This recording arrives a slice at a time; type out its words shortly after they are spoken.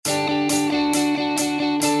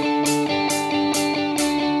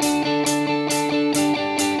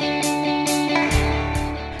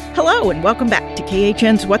Hello and welcome back to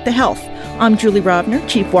KHN's What the Health. I'm Julie Rovner,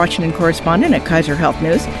 Chief Washington Correspondent at Kaiser Health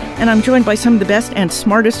News, and I'm joined by some of the best and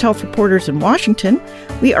smartest health reporters in Washington.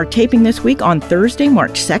 We are taping this week on Thursday,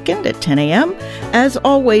 March 2nd at 10 a.m. As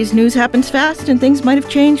always, news happens fast and things might have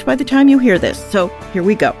changed by the time you hear this, so here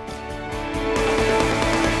we go.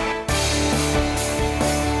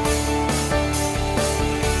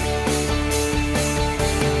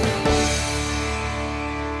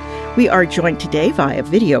 We are joined today via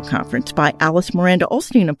video conference by Alice Miranda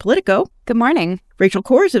Ollstein of Politico. Good morning. Rachel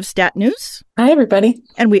Cohrs of Stat News. Hi, everybody.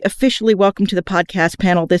 And we officially welcome to the podcast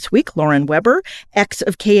panel this week Lauren Weber, ex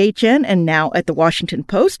of KHN and now at the Washington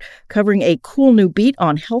Post, covering a cool new beat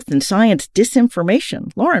on health and science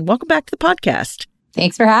disinformation. Lauren, welcome back to the podcast.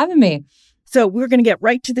 Thanks for having me. So we're going to get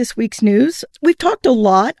right to this week's news. We've talked a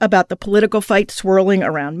lot about the political fight swirling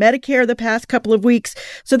around Medicare the past couple of weeks.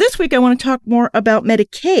 So this week I want to talk more about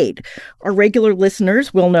Medicaid. Our regular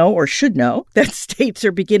listeners will know or should know that states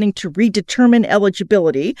are beginning to redetermine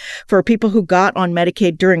eligibility for people who got on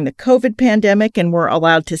Medicaid during the COVID pandemic and were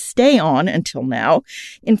allowed to stay on until now.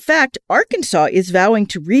 In fact, Arkansas is vowing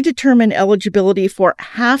to redetermine eligibility for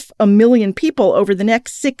 500,000 people over the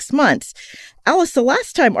next 6 months. Alice, the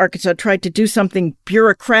last time Arkansas tried to do something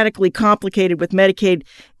bureaucratically complicated with Medicaid,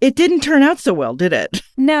 it didn't turn out so well, did it?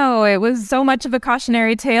 No, it was so much of a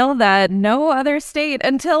cautionary tale that no other state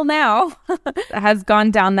until now has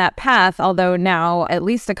gone down that path, although now at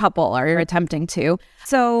least a couple are attempting to.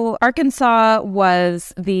 So Arkansas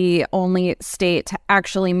was the only state to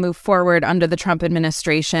actually move forward under the Trump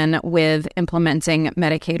administration with implementing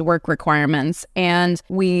Medicaid work requirements. And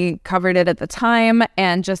we covered it at the time,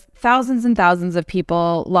 and just thousands and thousands of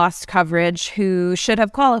people lost coverage who should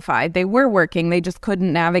have qualified. They were working, they just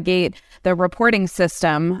couldn't navigate the reporting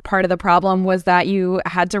system. Part of the problem was that you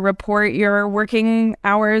had to report your working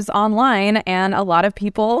hours online, and a lot of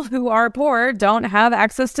people who are poor don't have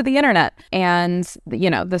access to the internet. And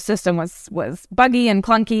the system was buggy and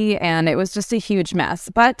clunky, and it was just a huge mess.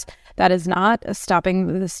 But that is not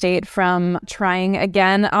stopping the state from trying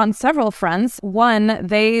again on several fronts. One,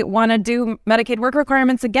 they want to do Medicaid work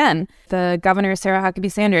requirements again. The governor, Sarah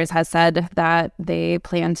Huckabee Sanders, has said that they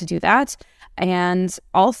plan to do that. And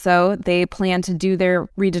also, they plan to do their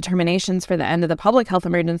redeterminations for the end of the public health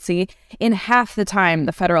emergency in half the time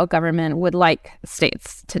the federal government would like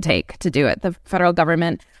states to take to do it. The federal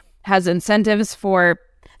government has incentives for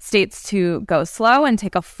states to go slow and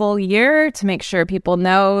take a full year to make sure people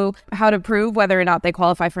know how to prove whether or not they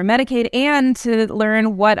qualify for Medicaid and to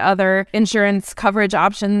learn what other insurance coverage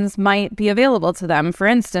options might be available to them. For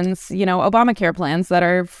instance, Obamacare plans that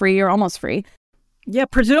are free or almost free. Yeah,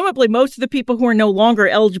 presumably most of the people who are no longer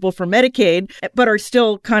eligible for Medicaid but are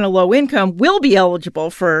still kind of low income will be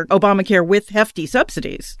eligible for Obamacare with hefty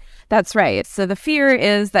subsidies. That's right. So the fear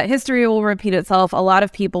is that history will repeat itself. A lot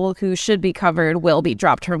of people who should be covered will be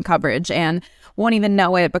dropped from coverage and won't even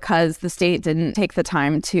know it because the state didn't take the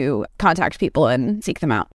time to contact people and seek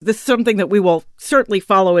them out. This is something that we will certainly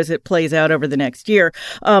follow as it plays out over the next year.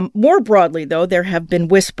 More broadly, though, there have been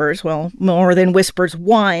whispers, more than whispers,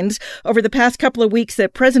 whines, over the past couple of weeks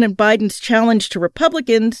that President Biden's challenge to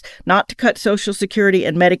Republicans not to cut Social Security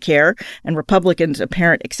and Medicare, and Republicans'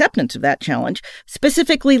 apparent acceptance of that challenge,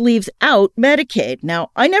 specifically leaves out Medicaid.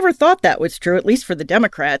 Now, I never thought that was true, at least for the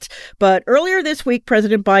Democrats, but earlier this week,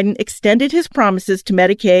 President Biden extended his promises to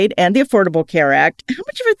Medicaid and the Affordable Care Act. How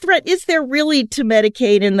much of a threat is there really to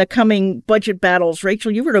Medicaid in the coming budget battles?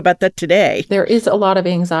 Rachel, you wrote about that today. There is a lot of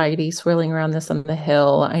anxiety swirling around this on the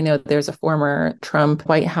Hill. I know there's a former Trump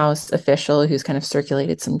White House official who's kind of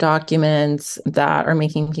circulated some documents that are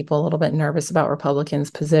making people a little bit nervous about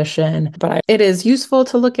Republicans' position. But it is useful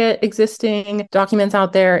to look at existing documents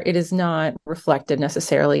out there. It is not reflective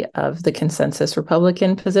necessarily of the consensus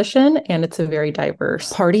Republican position, and it's a very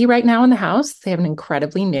diverse party right now in the House. They have an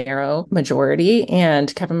incredibly narrow majority,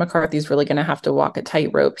 and Kevin McCarthy is really going to have to walk a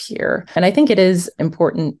tightrope here. And I think it is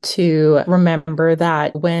important to remember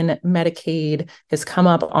that when Medicaid has come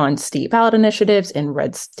up on state ballot initiatives in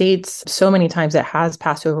red states, so many times it has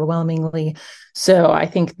passed overwhelmingly. So I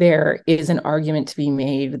think there is an argument to be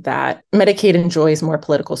made that Medicaid enjoys more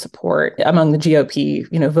political support among the GOP,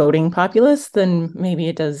 voting populace than maybe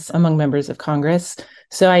it does among members of Congress.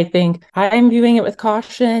 So I think I'm viewing it with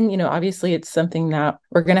caution. Obviously it's something that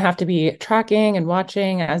we're going to have to be tracking and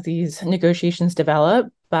watching as these negotiations develop.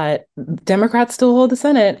 But Democrats still hold the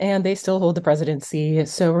Senate and they still hold the presidency.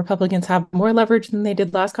 So Republicans have more leverage than they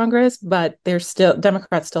did last Congress, but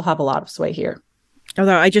Democrats still have a lot of sway here.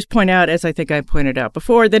 Although I just point out, as I think I pointed out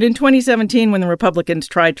before, that in 2017, when the Republicans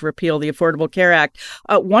tried to repeal the Affordable Care Act,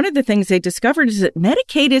 one of the things they discovered is that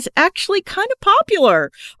Medicaid is actually kind of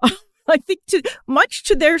popular. I think much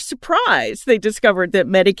to their surprise, they discovered that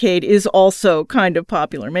Medicaid is also kind of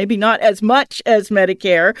popular. Maybe not as much as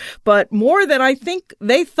Medicare, but more than I think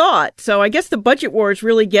they thought. So I guess the budget wars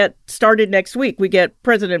really get started next week. We get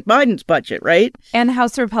President Biden's budget, right? And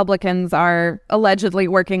House Republicans are allegedly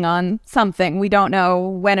working on something. We don't know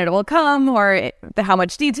when it will come or how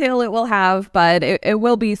much detail it will have, but it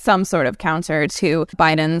will be some sort of counter to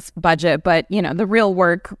Biden's budget. But, the real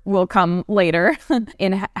work will come later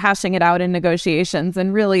in hashing it out in negotiations,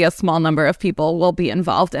 and really a small number of people will be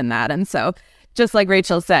involved in that. And so just like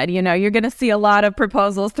Rachel said, you're going to see a lot of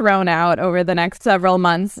proposals thrown out over the next several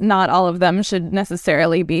months. Not all of them should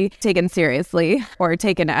necessarily be taken seriously or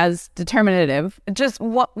taken as determinative. Just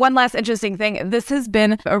one last interesting thing. This has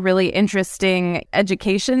been a really interesting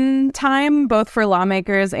education time, both for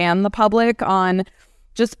lawmakers and the public, on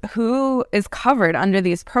just who is covered under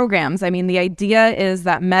these programs. I mean, the idea is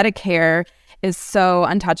that Medicare is so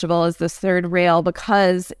untouchable as this third rail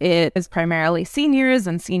because it is primarily seniors,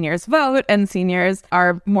 and seniors vote, and seniors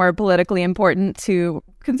are more politically important to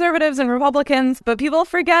conservatives and Republicans. But people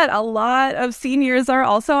forget a lot of seniors are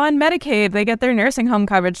also on Medicaid. They get their nursing home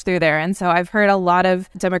coverage through there. And so I've heard a lot of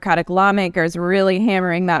Democratic lawmakers really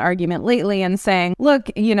hammering that argument lately and saying,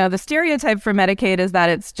 look, the stereotype for Medicaid is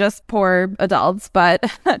that it's just poor adults, but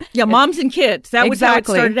yeah, moms and kids. That was how it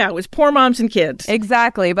started out. It was poor moms and kids.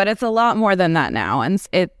 Exactly. But it's a lot more than that now. And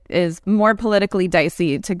it is more politically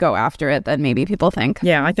dicey to go after it than maybe people think.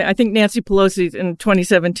 Yeah, I think Nancy Pelosi in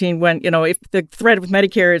 2017 went, if the threat with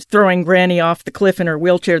Medicare is throwing Granny off the cliff in her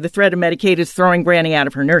wheelchair, the threat of Medicaid is throwing Granny out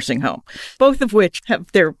of her nursing home, both of which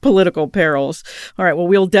have their political perils. All right, well,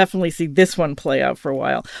 we'll definitely see this one play out for a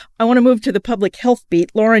while. I want to move to the public health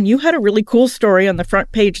beat. Lauren, you had a really cool story on the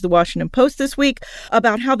front page of the Washington Post this week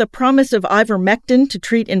about how the promise of ivermectin to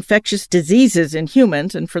treat infectious diseases in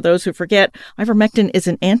humans, and for those who forget, ivermectin is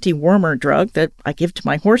an anti-wormer drug that I give to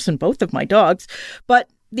my horse and both of my dogs. But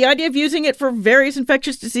the idea of using it for various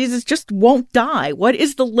infectious diseases just won't die. What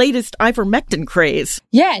is the latest ivermectin craze?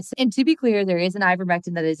 Yes. And to be clear, there is an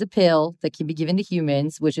ivermectin that is a pill that can be given to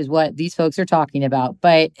humans, which is what these folks are talking about.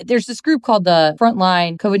 But there's this group called the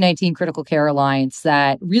Frontline COVID-19 Critical Care Alliance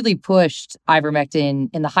that really pushed ivermectin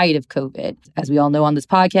in the height of COVID. As we all know on this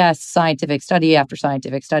podcast, scientific study after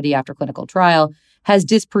clinical trial has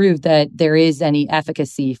disproved that there is any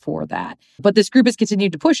efficacy for that. But this group has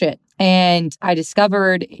continued to push it. And I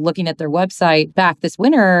discovered, looking at their website back this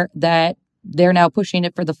winter, that they're now pushing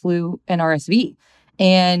it for the flu and RSV.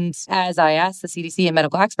 And as I asked the CDC and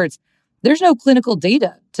medical experts, there's no clinical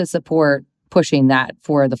data to support pushing that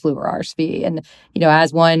for the flu or RSV. And,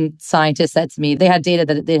 as one scientist said to me, they had data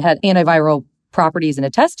that it had antiviral properties in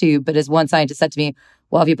a test tube. But as one scientist said to me,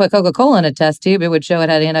 well, if you put Coca-Cola in a test tube, it would show it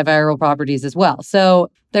had antiviral properties as well. So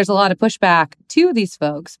there's a lot of pushback to these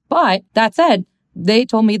folks. But that said, they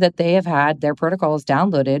told me that they have had their protocols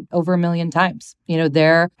downloaded over 1 million times.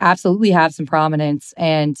 They absolutely have some prominence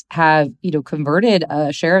and have, converted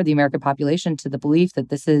a share of the American population to the belief that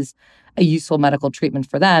this is a useful medical treatment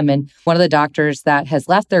for them. And one of the doctors that has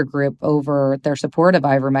left their group over their support of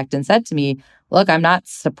ivermectin said to me, look, I'm not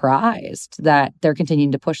surprised that they're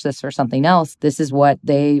continuing to push this for something else. This is what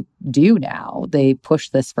they do now. They push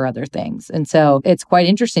this for other things. And so it's quite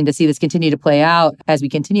interesting to see this continue to play out as we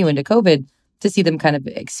continue into COVID, to see them kind of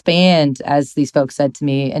expand, as these folks said to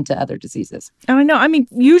me, into other diseases. And I know,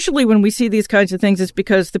 usually when we see these kinds of things, it's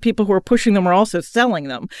because the people who are pushing them are also selling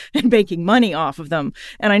them and making money off of them.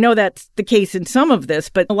 And I know that's the case in some of this,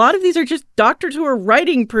 but a lot of these are just doctors who are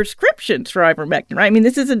writing prescriptions for ivermectin, right?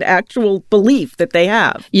 This is an actual belief that they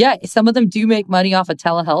have. Yeah, some of them do make money off of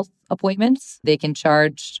telehealth appointments. They can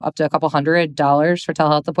charge up to a couple $100 for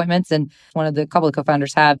telehealth appointments. And a couple of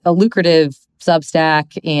co-founders have a lucrative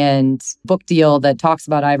Substack and book deal that talks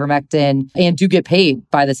about ivermectin and do get paid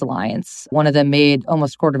by this alliance. One of them made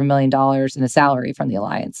almost $250,000 in a salary from the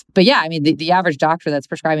alliance. But yeah, the average doctor that's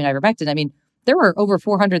prescribing ivermectin, there were over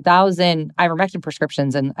 400,000 ivermectin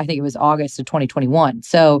prescriptions in, I think it was August of 2021.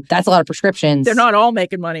 So that's a lot of prescriptions. They're not all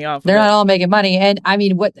making money off of it. They're not all making money. And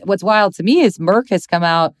what's wild to me is Merck has come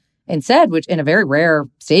out and said, which in a very rare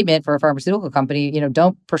statement for a pharmaceutical company,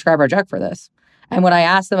 don't prescribe our drug for this. And when I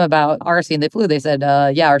asked them about RSV and the flu, they said,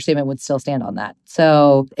 yeah, our statement would still stand on that.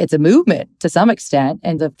 So it's a movement to some extent.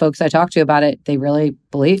 And the folks I talked to about it, they really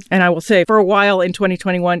believe. And I will say, for a while in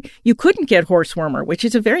 2021, you couldn't get horsewormer, which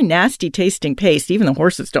is a very nasty tasting paste. Even the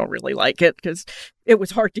horses don't really like it because it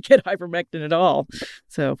was hard to get ivermectin at all.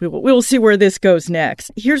 So we will see where this goes next.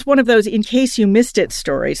 Here's one of those in case you missed it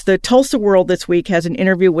stories. The Tulsa World this week has an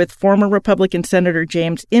interview with former Republican Senator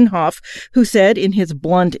James Inhofe, who said in his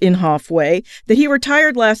blunt Inhofe way that he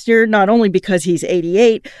retired last year not only because he's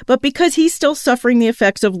 88, but because he's still suffering the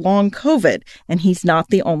effects of long COVID. And he's not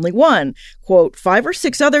the only one. Quote, 5 or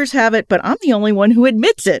 6 others have it, but I'm the only one who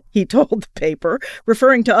admits it, he told the paper,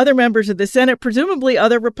 referring to other members of the Senate, presumably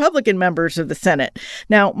other Republican members of the Senate.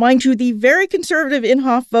 Now, mind you, the very conservative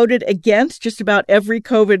Inhofe voted against just about every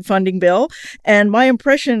COVID funding bill. And my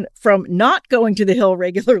impression from not going to the Hill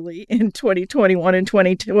regularly in 2021 and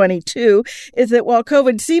 2022 is that while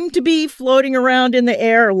COVID seemed to be floating around in the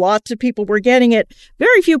air, lots of people were getting it,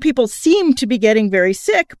 very few people seemed to be getting very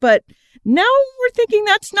sick, but now we're thinking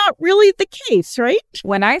that's not really the case, right?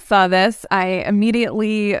 When I saw this, I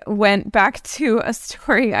immediately went back to a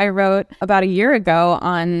story I wrote about a year ago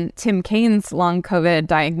on Tim Kaine's long COVID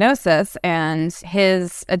diagnosis and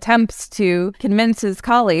his attempts to convince his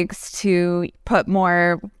colleagues to put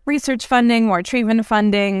more research funding, more treatment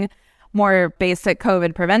funding, more basic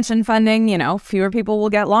COVID prevention funding. You know, fewer people will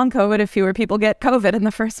get long COVID if fewer people get COVID in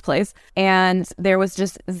the first place. And there was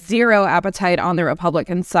just zero appetite on the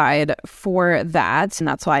Republican side for that. And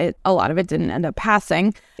that's why a lot of it didn't end up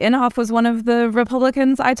passing. Inhofe was one of the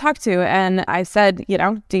Republicans I talked to. And I said, you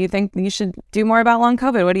know, do you think you should do more about long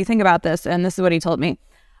COVID? What do you think about this? And this is what he told me.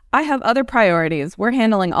 I have other priorities. We're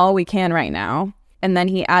handling all we can right now. And then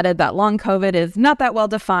he added that long COVID is not that well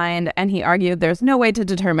defined, and he argued there's no way to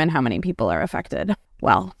determine how many people are affected.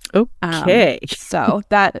 Well, okay. So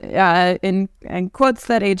that, in quotes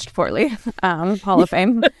that aged poorly, Hall of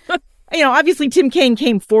Fame. You know, obviously Tim Kaine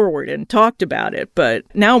came forward and talked about it, but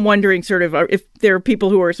now I'm wondering sort of if there are people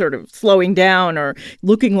who are sort of slowing down or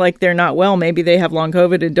looking like they're not well, maybe they have long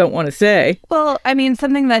COVID and don't want to say. Well, I mean,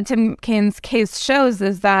 something that Tim Kaine's case shows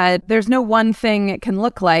is that there's no one thing it can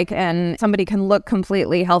look like, and somebody can look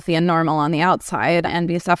completely healthy and normal on the outside and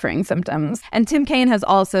be suffering symptoms. And Tim Kaine has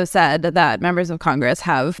also said that members of Congress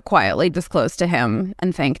have quietly disclosed to him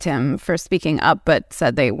and thanked him for speaking up, but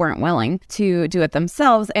said they weren't willing to do it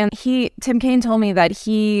themselves. And Tim Kaine told me that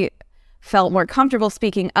he felt more comfortable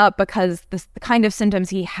speaking up because the kind of symptoms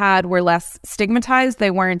he had were less stigmatized.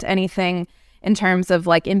 They weren't anything in terms of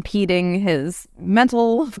like impeding his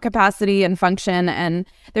mental capacity and function. And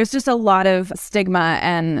there's just a lot of stigma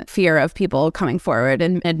and fear of people coming forward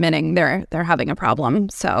and admitting they're having a problem.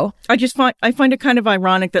 So I find it kind of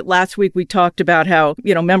ironic that last week we talked about how,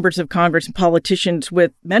 you know, members of Congress and politicians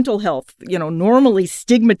with mental health, you know, normally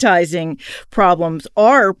stigmatizing problems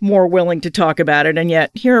are more willing to talk about it. And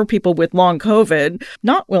yet here are people with long COVID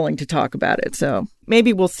not willing to talk about it. So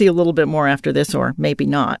maybe we'll see a little bit more after this, or maybe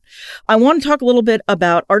not. I want to talk a little bit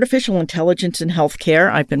about artificial intelligence in healthcare.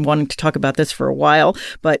 I've been wanting to talk about this for a while,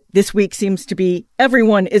 but this week seems to be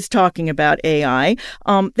everyone is talking about AI.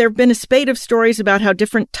 There have been a spate of stories about how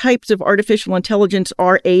different types of artificial intelligence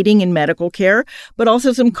are aiding in medical care, but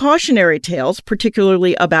also some cautionary tales,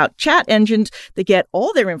 particularly about chat engines that get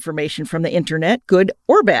all their information from the internet, good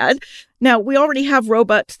or bad. Now, we already have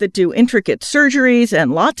robots that do intricate surgeries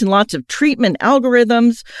and lots of treatment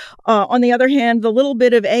algorithms. On the other hand, the little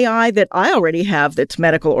bit of AI that I already have that's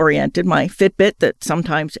medical oriented, my Fitbit that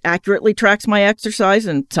sometimes accurately tracks my exercise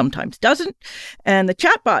and sometimes doesn't, and the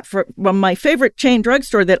chatbot from my favorite chain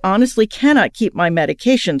drugstore that honestly cannot keep my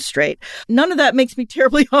medication straight. None of that makes me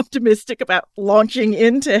terribly optimistic about launching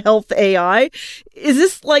into health AI. Is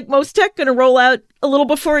this, like most tech, going to roll out a little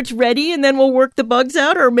before it's ready and then we'll work the bugs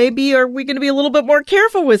out? Or maybe are we going to be a little bit more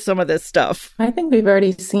careful with some of this stuff? I think we've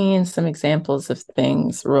already seen some examples of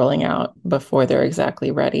things rolling out before they're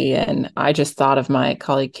exactly ready. And I just thought of my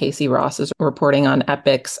colleague Casey Ross's reporting on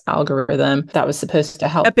Epic's algorithm that was supposed to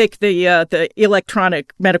help. Epic, the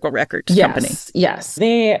electronic medical records company. Yes.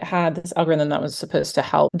 They had this algorithm that was supposed to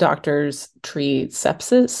help doctors treat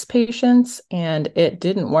sepsis patients, and it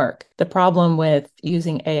didn't work. The problem with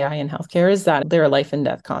using AI in healthcare is that there are life and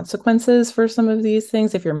death consequences for some of these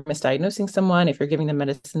things. If you're misdiagnosing someone, if you're giving them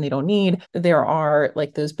medicine they don't need, there are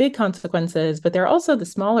like those big consequences, but there are also the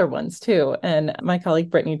smaller ones too. And my colleague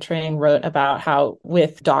Brittany Trang wrote about how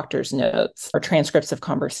with doctor's notes or transcripts of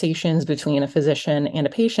conversations between a physician and a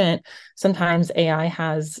patient, sometimes AI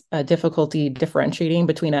has a difficulty differentiating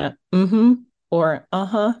between a mm-hmm or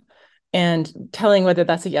uh-huh and telling whether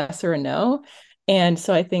that's a yes or a no. And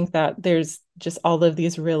so I think that there's just all of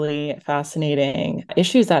these really fascinating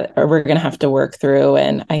issues that we're going to have to work through.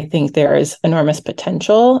 And I think there is enormous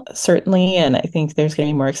potential, certainly. And I think there's going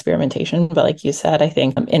to be more experimentation. But like you said, I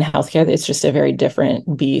think in healthcare, it's just a very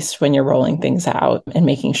different beast when you're rolling things out and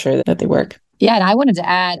making sure that they work. Yeah, and I wanted to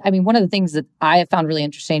add, one of the things that I have found really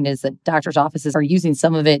interesting is that doctors' offices are using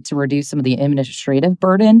some of it to reduce some of the administrative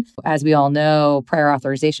burden. As we all know, prior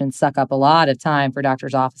authorizations suck up a lot of time for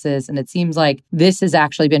doctors' offices, and it seems like this has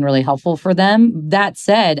actually been really helpful for them. That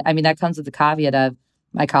said, that comes with the caveat of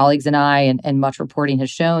my colleagues and I, and much reporting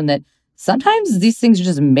has shown that sometimes these things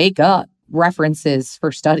just make up references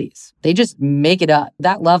for studies. They just make it up.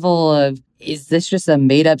 That level of, is this just a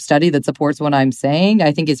made-up study that supports what I'm saying?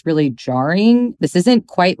 I think it's really jarring. This isn't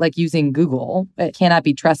quite like using Google. It cannot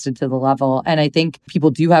be trusted to the level. And I think people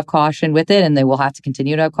do have caution with it, and they will have to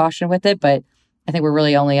continue to have caution with it. But I think we're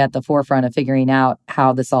really only at the forefront of figuring out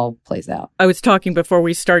how this all plays out. I was talking before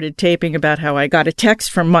we started taping about how I got a text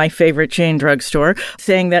from my favorite chain drugstore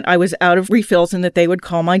saying that I was out of refills and that they would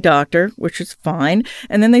call my doctor, which is fine.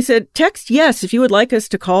 And then they said, text yes if you would like us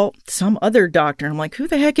to call some other doctor. I'm like, who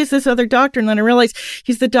the heck is this other doctor? And then I realized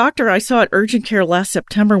he's the doctor I saw at urgent care last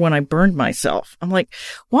September when I burned myself. I'm like,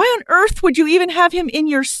 why on earth would you even have him in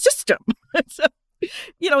your system? So,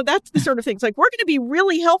 that's the sort of things like, we're going to be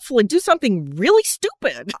really helpful and do something really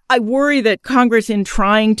stupid. I worry that Congress, in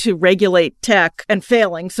trying to regulate tech and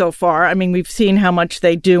failing so far, we've seen how much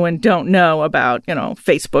they do and don't know about,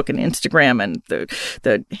 Facebook and Instagram and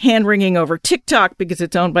the hand-wringing over TikTok because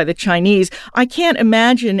it's owned by the Chinese. I can't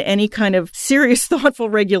imagine any kind of serious,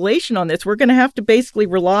 thoughtful regulation on this. We're going to have to basically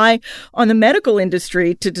rely on the medical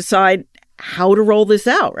industry to decide how to roll this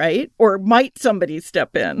out, right? Or might somebody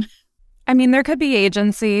step in? There could be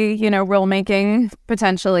agency, rulemaking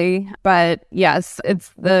potentially. But yes, it's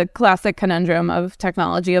the classic conundrum of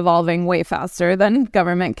technology evolving way faster than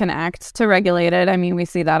government can act to regulate it. We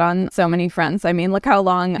see that on so many fronts. Look how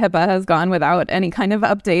long HIPAA has gone without any kind of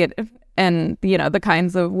update. And, the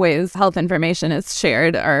kinds of ways health information is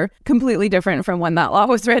shared are completely different from when that law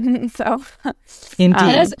was written. So,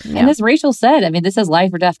 indeed. And as Rachel said, this has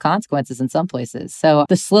life or death consequences in some places. So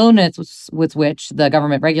the slowness with which the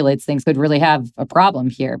government regulates things could really have a problem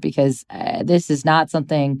here, because this is not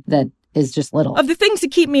something that is just little. Of the things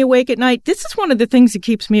that keep me awake at night, this is one of the things that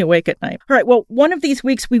keeps me awake at night. All right, well, one of these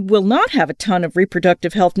weeks we will not have a ton of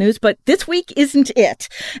reproductive health news, but this week isn't it.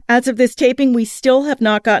 As of this taping, we still have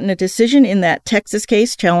not gotten a decision in that Texas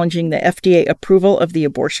case challenging the FDA approval of the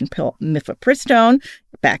abortion pill mifepristone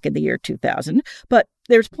back in the year 2000. But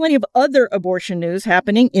there's plenty of other abortion news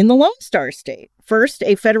happening in the Lone Star State. First,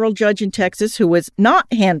 a federal judge in Texas who was not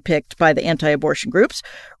handpicked by the anti-abortion groups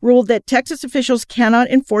ruled that Texas officials cannot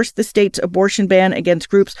enforce the state's abortion ban against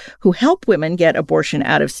groups who help women get abortion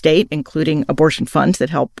out of state, including abortion funds that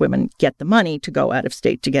help women get the money to go out of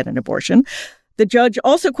state to get an abortion. The judge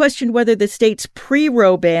also questioned whether the state's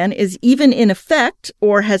pre-Roe ban is even in effect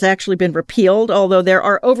or has actually been repealed, although there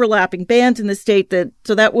are overlapping bans in the state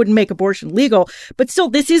so that wouldn't make abortion legal. But still,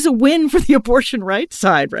 this is a win for the abortion rights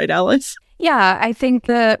side, right, Alice? Yeah, I think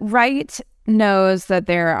the right knows that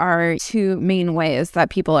there are two main ways that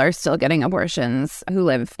people are still getting abortions who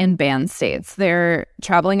live in banned states. They're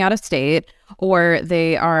traveling out of state, or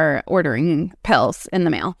they are ordering pills in the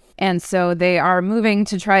mail. And so they are moving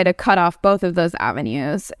to try to cut off both of those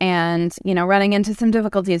avenues and, running into some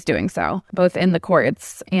difficulties doing so, both in the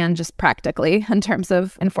courts and just practically in terms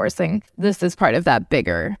of enforcing. This is part of that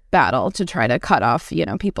bigger battle to try to cut off,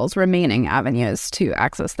 people's remaining avenues to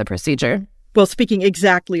access the procedure. Well, speaking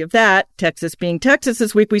exactly of that, Texas being Texas,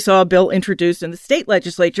 this week we saw a bill introduced in the state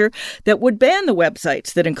legislature that would ban the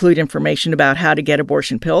websites that include information about how to get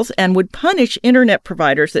abortion pills and would punish internet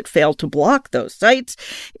providers that fail to block those sites.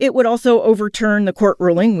 It would also overturn the court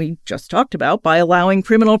ruling we just talked about by allowing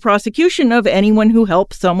criminal prosecution of anyone who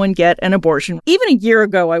helps someone get an abortion. Even a year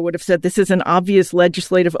ago, I would have said this is an obvious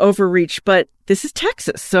legislative overreach, but this is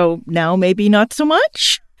Texas, so now maybe not so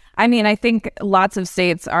much. I think lots of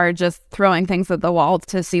states are just throwing things at the wall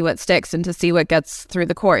to see what sticks and to see what gets through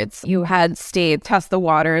the courts. You had states test the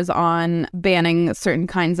waters on banning certain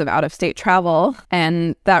kinds of out-of-state travel,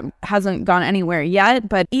 and that hasn't gone anywhere yet.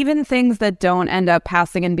 But even things that don't end up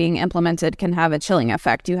passing and being implemented can have a chilling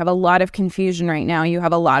effect. You have a lot of confusion right now. You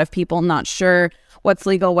have a lot of people not sure what's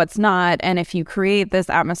legal, what's not. And if you create this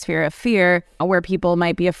atmosphere of fear where people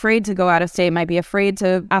might be afraid to go out of state, might be afraid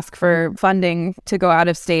to ask for funding to go out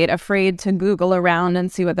of state, afraid to Google around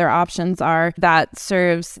and see what their options are, that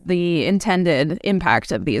serves the intended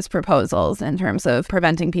impact of these proposals in terms of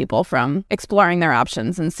preventing people from exploring their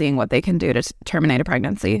options and seeing what they can do to terminate a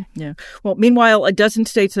pregnancy. Yeah. Well, meanwhile, a dozen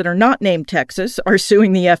states that are not named Texas are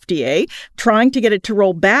suing the FDA, trying to get it to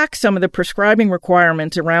roll back some of the prescribing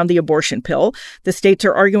requirements around the abortion pill. The The states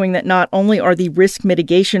are arguing that not only are the risk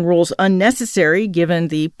mitigation rules unnecessary, given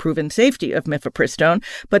the proven safety of mifepristone,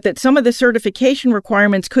 but that some of the certification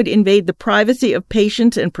requirements could invade the privacy of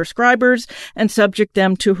patients and prescribers and subject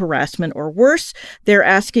them to harassment or worse. They're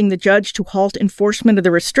asking the judge to halt enforcement of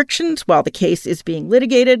the restrictions while the case is being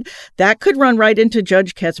litigated. That could run right into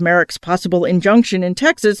Judge Kaczmarek's possible injunction in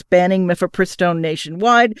Texas banning mifepristone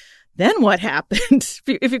nationwide. Then what happens?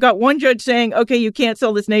 If you've got one judge saying, okay, you can't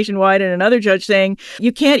sell this nationwide, and another judge saying,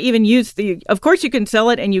 you can't even use of course you can sell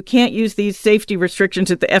it, and you can't use these safety restrictions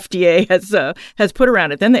that the FDA has put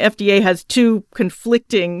around it. Then the FDA has two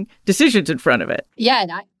conflicting decisions in front of it. Yeah,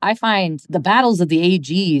 and I find the battles of the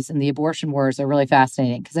AGs and the abortion wars are really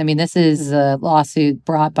fascinating because, this is a lawsuit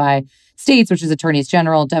brought by states, which is attorneys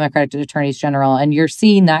general, Democratic attorneys general, and you're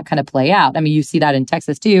seeing that kind of play out. You see that in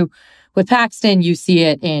Texas, too. With Paxton, you see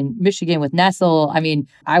it in Michigan with Nestle.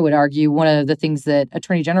 I would argue one of the things that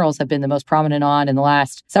attorney generals have been the most prominent on in the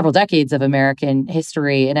last several decades of American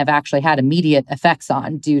history and have actually had immediate effects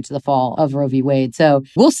on due to the fall of Roe v. Wade. So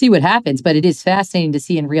we'll see what happens, but it is fascinating to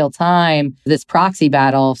see in real time this proxy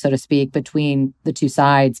battle, so to speak, between the two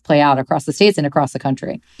sides play out across the states and across the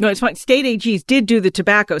country. No, it's fine. State AGs did do the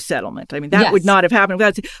tobacco settlement. That yes. would not have happened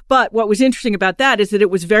without it. But what was interesting about that is that it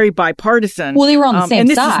was very bipartisan. Well, they were on the same and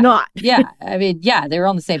this side. Is not. Yeah, they were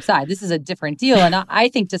on the same side. This is a different deal. And I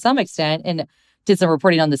think to some extent, and did some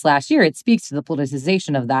reporting on this last year, it speaks to the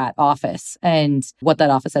politicization of that office and what that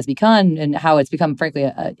office has become and how it's become, frankly,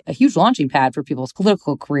 a huge launching pad for people's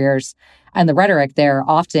political careers. And the rhetoric there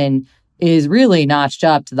often is really notched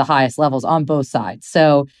up to the highest levels on both sides.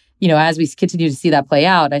 So, as we continue to see that play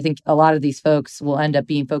out, I think a lot of these folks will end up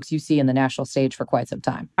being folks you see in the national stage for quite some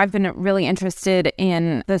time. I've been really interested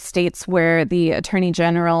in the states where the attorney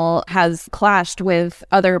general has clashed with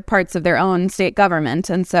other parts of their own state government.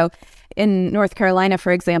 And so in North Carolina,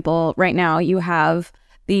 for example, right now you have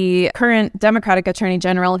the current Democratic attorney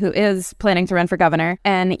general who is planning to run for governor.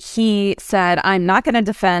 And he said, I'm not going to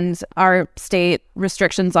defend our state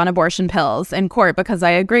restrictions on abortion pills in court because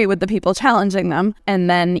I agree with the people challenging them. And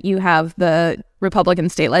then you have the Republican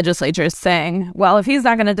state legislatures saying, well, if he's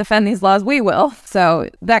not going to defend these laws, we will. So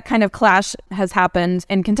that kind of clash has happened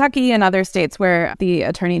in Kentucky and other states where the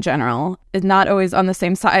attorney general is not always on the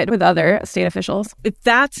same side with other state officials. If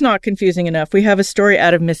that's not confusing enough, we have a story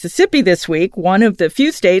out of Mississippi this week, one of the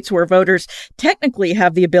few states where voters technically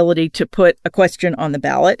have the ability to put a question on the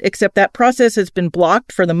ballot, except that process has been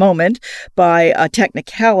blocked for the moment by a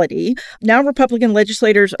technicality. Now Republican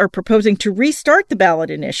legislators are proposing to restart the ballot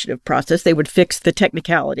initiative process. They would fix the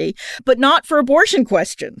technicality, but not for abortion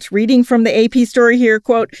questions. Reading from the AP story here,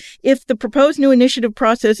 quote, if the proposed new initiative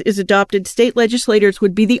process is adopted, state legislators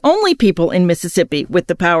would be the only people in Mississippi with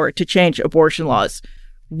the power to change abortion laws.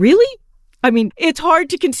 Really? It's hard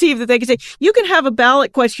to conceive that they can say, you can have a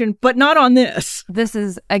ballot question, but not on this. This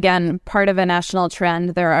is, again, part of a national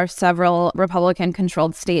trend. There are several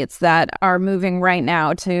Republican-controlled states that are moving right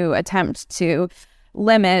now to attempt to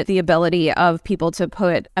limit the ability of people to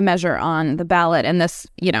put a measure on the ballot. And this,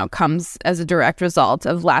 comes as a direct result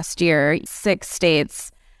of last year. 6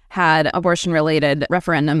 states had abortion-related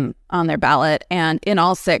referendum on their ballot. And in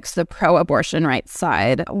all 6, the pro-abortion rights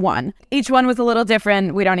side won. Each one was a little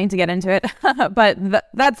different. We don't need to get into it. But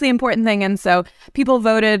that's the important thing. And so people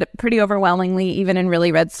voted pretty overwhelmingly, even in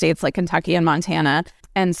really red states like Kentucky and Montana.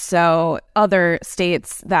 And so other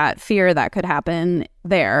states that fear that could happen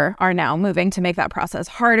there are now moving to make that process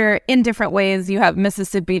harder in different ways. You have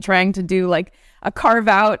Mississippi trying to do like a carve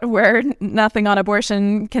out where nothing on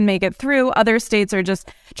abortion can make it through. Other states are just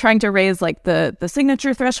trying to raise like the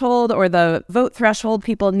signature threshold or the vote threshold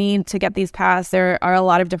people need to get these passed. There are a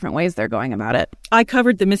lot of different ways they're going about it. I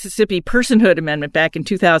covered the Mississippi Personhood Amendment back in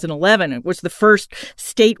 2011. It was the first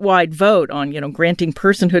statewide vote on, granting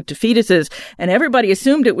personhood to fetuses. And everybody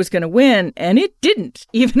assumed it was going to win, and it didn't,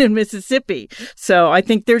 even in Mississippi. So I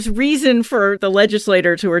think there's reason for the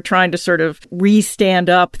legislators who are trying to sort of re-stand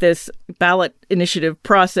up this ballot initiative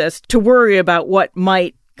process to worry about what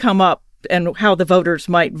might come up and how the voters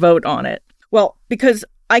might vote on it. Well, because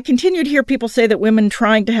I continue to hear people say that women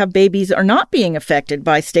trying to have babies are not being affected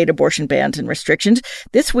by state abortion bans and restrictions.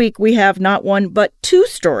 This week, we have not one, but 2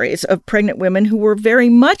 stories of pregnant women who were very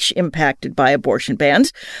much impacted by abortion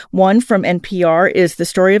bans. One from NPR is the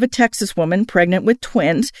story of a Texas woman pregnant with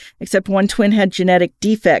twins, except one twin had genetic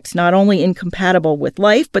defects, not only incompatible with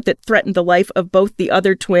life, but that threatened the life of both the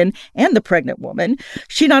other twin and the pregnant woman.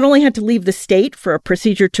 She not only had to leave the state for a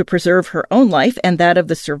procedure to preserve her own life and that of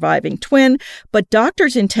the surviving twin, but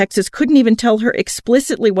doctors in Texas couldn't even tell her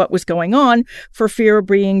explicitly what was going on for fear of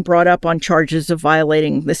being brought up on charges of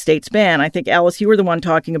violating the state's ban. I think, Alice, you were the one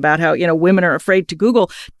talking about how, women are afraid to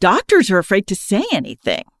Google. Doctors are afraid to say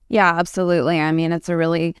anything. Yeah, absolutely. I mean, it's a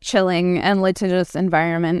really chilling and litigious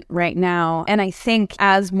environment right now. And I think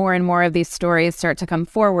as more and more of these stories start to come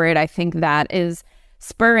forward, I think that is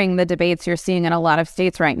spurring the debates you're seeing in a lot of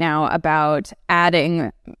states right now about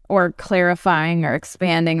adding or clarifying or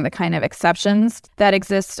expanding the kind of exceptions that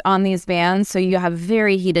exist on these bans. So you have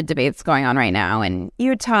very heated debates going on right now in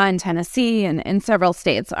Utah and Tennessee and in several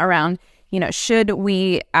states around, should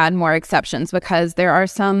we add more exceptions? Because there are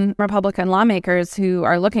some Republican lawmakers who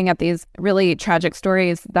are looking at these really tragic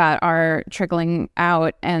stories that are trickling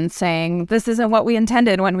out and saying, this isn't what we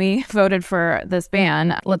intended when we voted for this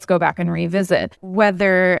ban. Let's go back and revisit.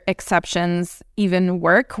 Whether exceptions even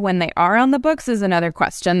work when they are on the books is another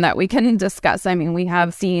question that we can discuss. I mean, we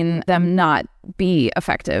have seen them not be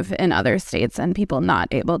effective in other states and people not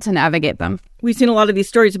able to navigate them. We've seen a lot of these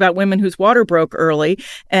stories about women whose water broke early.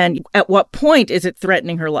 And at what point is it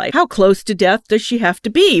threatening her life? How close to death does she have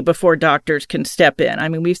to be before doctors can step in? I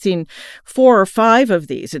mean, we've seen 4 or 5 of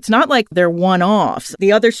these. It's not like they're one-offs.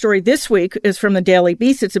 The other story this week is from the Daily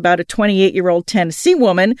Beast. It's about a 28-year-old Tennessee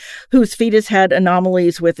woman whose fetus had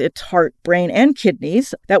anomalies with its heart, brain, and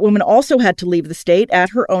kidneys. That woman also had to leave the state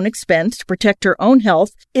at her own expense to protect her own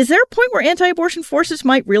health. Is there a point where anti-abortion forces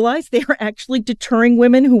might realize they are actually deterring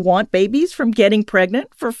women who want babies from getting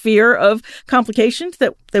pregnant for fear of complications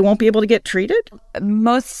that they won't be able to get treated?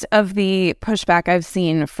 Most of the pushback I've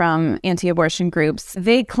seen from anti-abortion groups,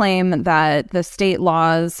 they claim that the state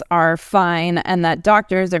laws are fine and that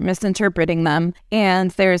doctors are misinterpreting them.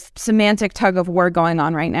 And there's semantic tug of war going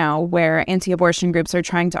on right now where anti-abortion groups are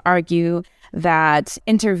trying to argue that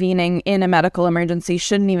intervening in a medical emergency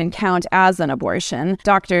shouldn't even count as an abortion.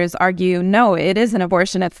 Doctors argue, no, it is an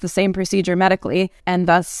abortion. It's the same procedure medically, and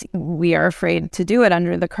thus we are afraid to do it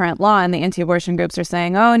under the current law. And the anti-abortion groups are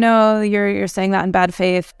saying, oh, no, you're saying that in bad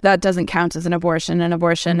faith. That doesn't count as an abortion. An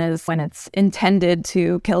abortion is when it's intended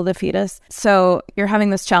to kill the fetus. So you're having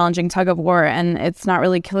this challenging tug of war, and it's not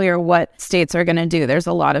really clear what states are going to do. There's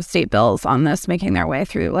a lot of state bills on this making their way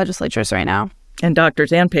through legislatures right now. And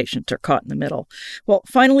doctors and patients are caught in the middle. Well,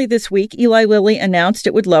 finally this week, Eli Lilly announced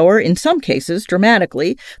it would lower, in some cases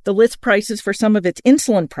dramatically, the list prices for some of its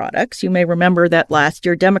insulin products. You may remember that last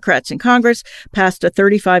year, Democrats in Congress passed a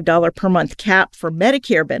 $35 per month cap for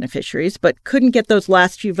Medicare beneficiaries, but couldn't get those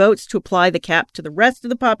last few votes to apply the cap to the rest of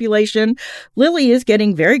the population. Lilly is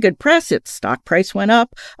getting very good press. Its stock price went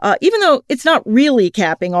up, even though it's not really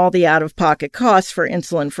capping all the out-of-pocket costs for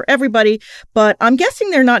insulin for everybody. But I'm guessing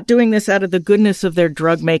they're not doing this out of the goodness of their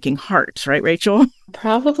drug-making hearts, right, Rachel?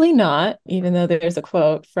 Probably not, even though there's a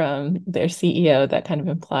quote from their CEO that kind of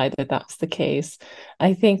implied that that was the case.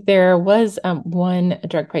 I think there was one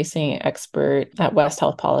drug pricing expert at West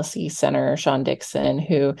Health Policy Center, Sean Dixon,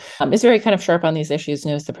 who is very kind of sharp on these issues,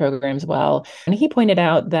 knows the programs well. And he pointed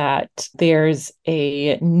out that there's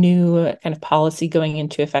a new kind of policy going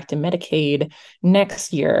into effect in Medicaid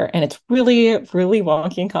next year. And it's really, really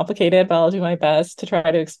wonky and complicated, but I'll do my best to try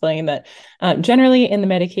to explain that. Generally in the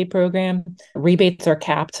Medicaid program, rebates are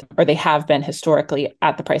capped, or they have been historically,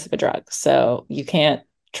 at the price of a drug. So you can't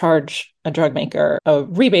charge a drug maker a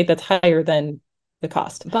rebate that's higher than the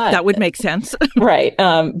cost. But that would make sense. Right.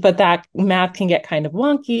 But that math can get kind of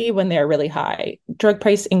wonky when they're really high. Drug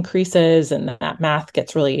price increases and that math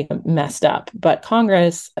gets really messed up. But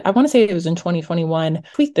Congress, I want to say it was in 2021,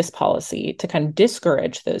 tweaked this policy to kind of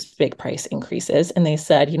discourage those big price increases. And they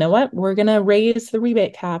said, you know what, we're going to raise the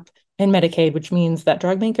rebate cap in Medicaid, which means that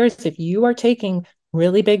drug makers, if you are taking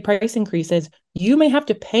really big price increases, you may have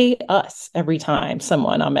to pay us every time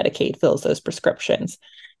someone on Medicaid fills those prescriptions.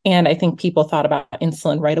 And I think people thought about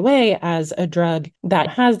insulin right away as a drug that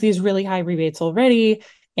has these really high rebates already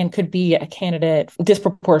and could be a candidate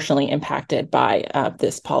disproportionately impacted by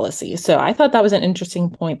this policy. So I thought that was an interesting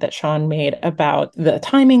point that Sean made about the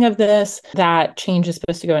timing of this. That change is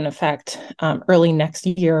supposed to go into effect early next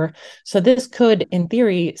year. So this could, in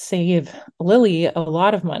theory, save Lilly a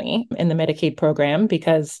lot of money in the Medicaid program,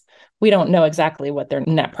 because we don't know exactly what their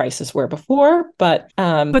net prices were before, but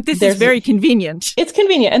this is very convenient. It's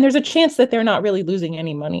convenient. And there's a chance that they're not really losing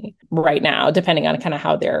any money right now, depending on kind of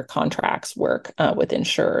how their contracts work with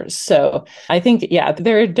insurers. So I think, yeah,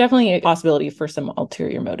 there's definitely a possibility for some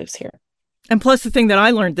ulterior motives here. And plus, the thing that I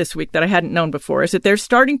learned this week that I hadn't known before is that there's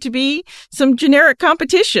starting to be some generic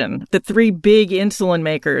competition. The three big insulin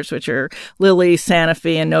makers, which are Lilly,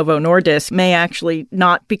 Sanofi, and Novo Nordisk, may actually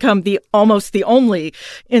not become almost the only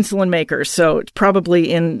insulin makers. So it's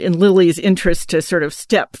probably in Lilly's interest to sort of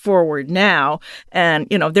step forward now. And,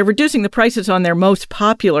 they're reducing the prices on their most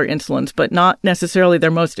popular insulins, but not necessarily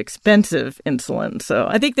their most expensive insulin. So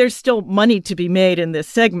I think there's still money to be made in this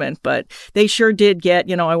segment, but they sure did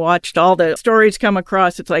get, I watched all the stories come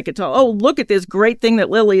across. It's all, oh, look at this great thing that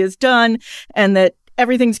Lilly has done and that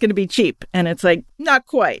everything's going to be cheap. And it's like, not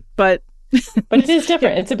quite, but it is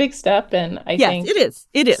different. It's a big step. And I think it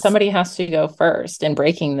is. Somebody has to go first in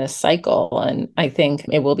breaking this cycle. And I think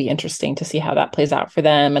it will be interesting to see how that plays out for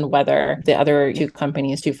them and whether the other two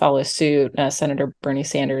companies do follow suit. Senator Bernie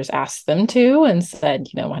Sanders asked them to and said,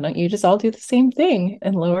 why don't you just all do the same thing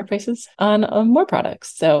and lower prices on more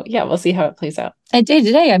products? So yeah, we'll see how it plays out. And day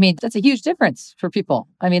to day, that's a huge difference for people.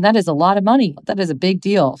 That is a lot of money. That is a big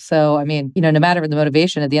deal. So, no matter the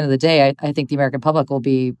motivation, at the end of the day, I think the American public will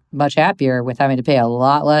be much happier with having to pay a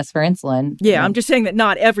lot less for insulin. Yeah, I'm just saying that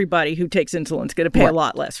not everybody who takes insulin is going to pay a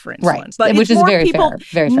lot less for insulin. Right, but which is very fair.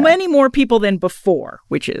 Very fair. Many more people than before,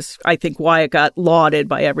 which is, I think, why it got lauded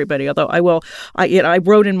by everybody. Although I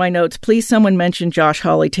wrote in my notes, please someone mention Josh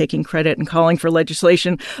Hawley taking credit and calling for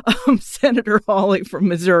legislation. Senator Hawley from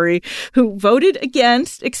Missouri, who voted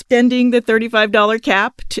against extending the $35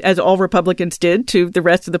 cap, as all Republicans did, to the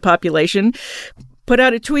rest of the population, put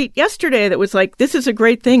out a tweet yesterday that was like, this is a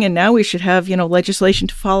great thing, and now we should have, legislation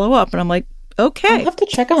to follow up. And I'm like, okay. I'll have to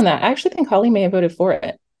check on that. I actually think Hawley may have voted for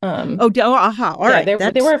it. All right.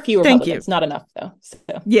 There were a few Republicans, not enough though. So.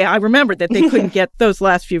 Yeah, I remembered that they couldn't get those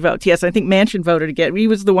last few votes. Yes, I think Manchin voted again. He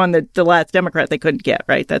was the one that the last Democrat they couldn't get,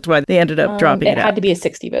 right? That's why they ended up dropping it out. It had to be a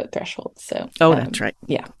 60 vote threshold. So. That's right.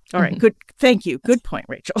 Yeah. All right. Good. Thank you. Good point,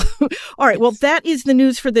 Rachel. All right. Well, that is the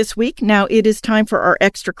news for this week. Now it is time for our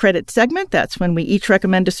extra credit segment. That's when we each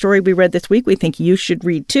recommend a story we read this week we think you should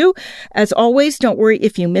read too. As always, don't worry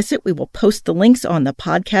if you miss it. We will post the links on the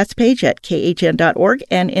podcast page at khn.org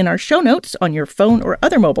and in our show notes on your phone or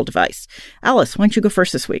other mobile device. Alice, why don't you go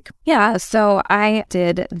first this week? Yeah. So I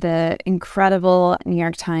did the incredible New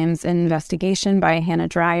York Times investigation by Hannah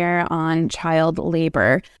Dreier on child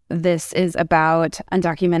labor. This is about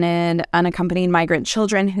undocumented, unaccompanied migrant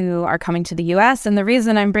children who are coming to the U.S. And the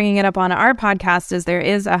reason I'm bringing it up on our podcast is there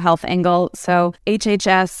is a health angle. So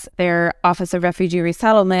HHS, their Office of Refugee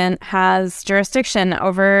Resettlement, has jurisdiction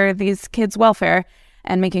over these kids' welfare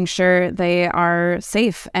and making sure they are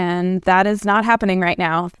safe. And that is not happening right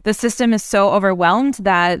now. The system is so overwhelmed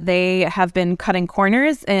that they have been cutting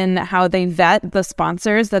corners in how they vet the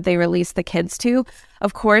sponsors that they release the kids to.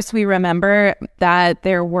 Of course, we remember that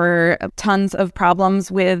there were tons of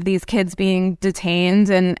problems with these kids being detained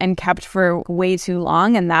and kept for way too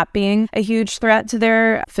long, and that being a huge threat to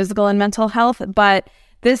their physical and mental health. But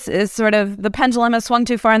this is sort of, the pendulum has swung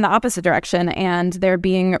too far in the opposite direction, and they're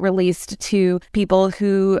being released to people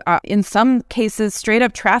who, in some cases, straight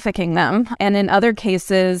up trafficking them, and in other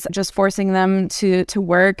cases, just forcing them to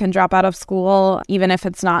work and drop out of school, even if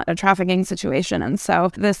it's not a trafficking situation. And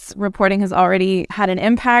so this reporting has already had an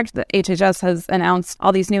impact. The HHS has announced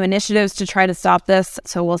all these new initiatives to try to stop this,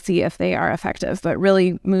 so we'll see if they are effective. But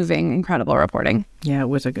really moving, incredible reporting. Yeah, it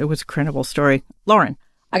was a credible story. Lauren.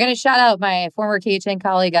 I got to shout out my former KHN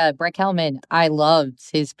colleague, Brett Kelman. I loved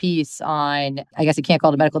his piece on, I guess you can't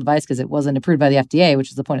call it a medical device because it wasn't approved by the FDA,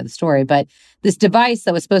 which is the point of the story, but this device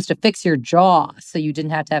that was supposed to fix your jaw so you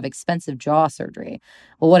didn't have to have expensive jaw surgery.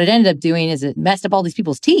 Well, what it ended up doing is it messed up all these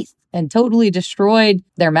people's teeth and totally destroyed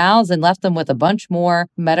their mouths and left them with a bunch more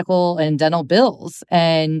medical and dental bills.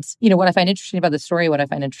 And, what I find interesting about the story, what I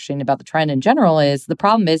find interesting about the trend in general is the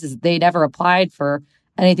problem is they never applied for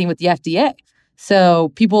anything with the FDA.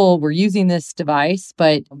 So people were using this device,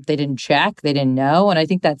 but they didn't check, they didn't know. And I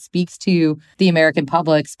think that speaks to the American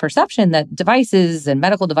public's perception that devices and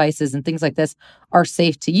medical devices and things like this are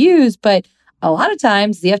safe to use. But a lot of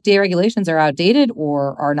times the FDA regulations are outdated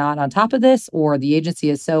or are not on top of this, or the agency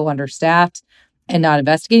is so understaffed and not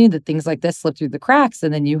investigating that things like this slip through the cracks.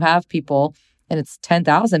 And then you have people, and it's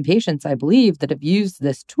 10,000 patients, I believe, that have used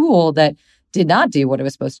this tool that did not do what it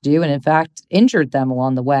was supposed to do, and in fact, injured them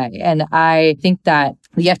along the way. And I think that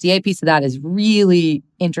the FDA piece of that is really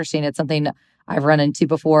interesting. It's something I've run into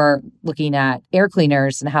before looking at air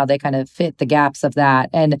cleaners and how they kind of fit the gaps of that.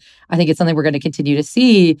 And I think it's something we're going to continue to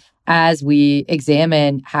see as we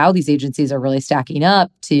examine how these agencies are really stacking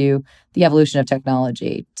up to the evolution of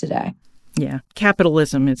technology today. Yeah,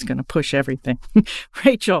 capitalism is going to push everything.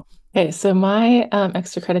 Rachel. Okay, so my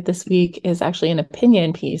extra credit this week is actually an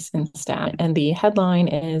opinion piece in Stat, and the headline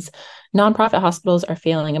is Nonprofit hospitals are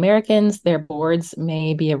failing Americans. Their boards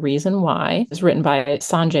may be a reason why. It's written by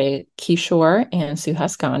Sanjay Kishore and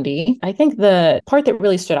Suhas Gandhi. I think the part that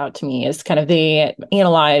really stood out to me is kind of they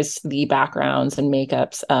analyzed the backgrounds and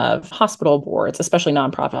makeups of hospital boards, especially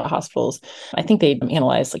nonprofit hospitals. I think they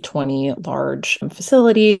analyzed like 20 large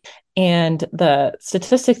facilities. And the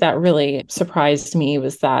statistic that really surprised me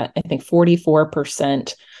was that I think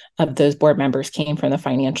 44% of those board members came from the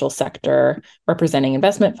financial sector, representing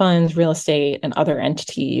investment funds, real estate, and other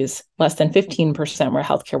entities. Less than 15% were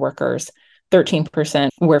healthcare workers. 13%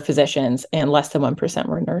 were physicians, and less than 1%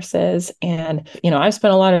 were nurses. And, I've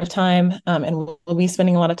spent a lot of time and we'll be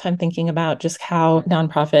spending a lot of time thinking about just how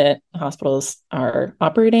nonprofit hospitals are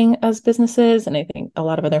operating as businesses. And I think a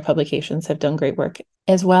lot of other publications have done great work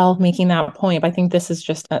as well, making that point. But I think this is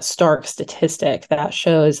just a stark statistic that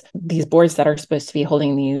shows these boards that are supposed to be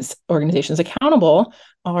holding these organizations accountable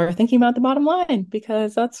are thinking about the bottom line,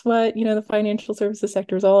 because that's what, the financial services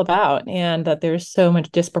sector is all about, and that there's so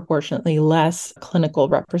much disproportionately less clinical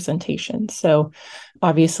representation. So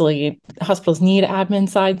obviously hospitals need admin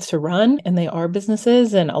sides to run, and they are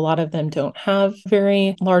businesses, and a lot of them don't have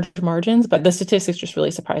very large margins, but the statistics just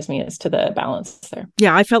really surprised me as to the balance there.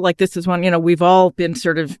 Yeah, I felt like this is one, we've all been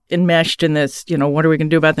sort of enmeshed in this, what are we going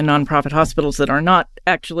to do about the nonprofit hospitals that are not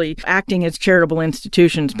actually acting as charitable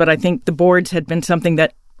institutions? But I think the boards had been something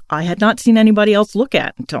that I had not seen anybody else look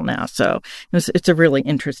at until now. So it's a really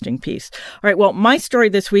interesting piece. All right. Well, my story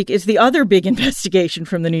this week is the other big investigation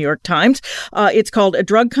from the New York Times. It's called A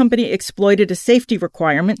Drug Company Exploited a Safety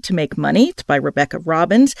Requirement to Make Money. It's by Rebecca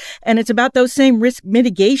Robbins. And it's about those same risk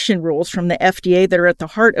mitigation rules from the FDA that are at the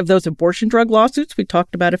heart of those abortion drug lawsuits we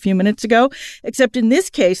talked about a few minutes ago. Except in this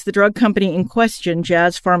case, the drug company in question,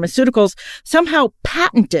 Jazz Pharmaceuticals, somehow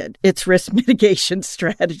patented its risk mitigation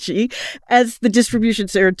strategy as the distribution.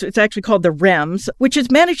 It's actually called the REMS, which has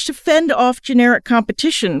managed to fend off generic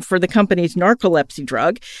competition for the company's narcolepsy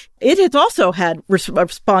drug. It has also had a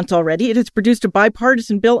response already. It has produced a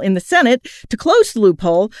bipartisan bill in the Senate to close the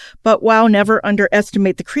loophole, but wow, never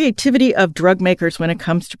underestimate the creativity of drug makers when it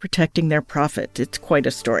comes to protecting their profit. It's quite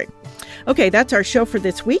a story. Okay, that's our show for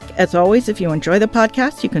this week. As always, if you enjoy the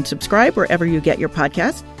podcast, you can subscribe wherever you get your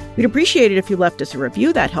podcasts. We'd appreciate it if you left us a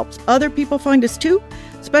review. That helps other people find us too.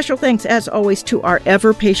 Special thanks, as always, to our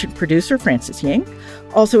ever-patient producer, Francis Ying.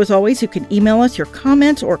 Also, as always, you can email us your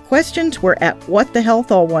comments or questions. We're at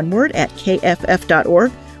whatthehealth, all one word, at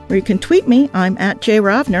kff.org, or you can tweet me. I'm at Jay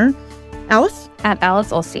Ravner. Alice? At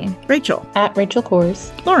Alice Olstein. Rachel? At Rachel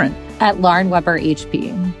Kors. Lauren? At Lauren Weber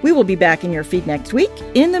HP. We will be back in your feed next week.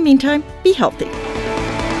 In the meantime, be healthy.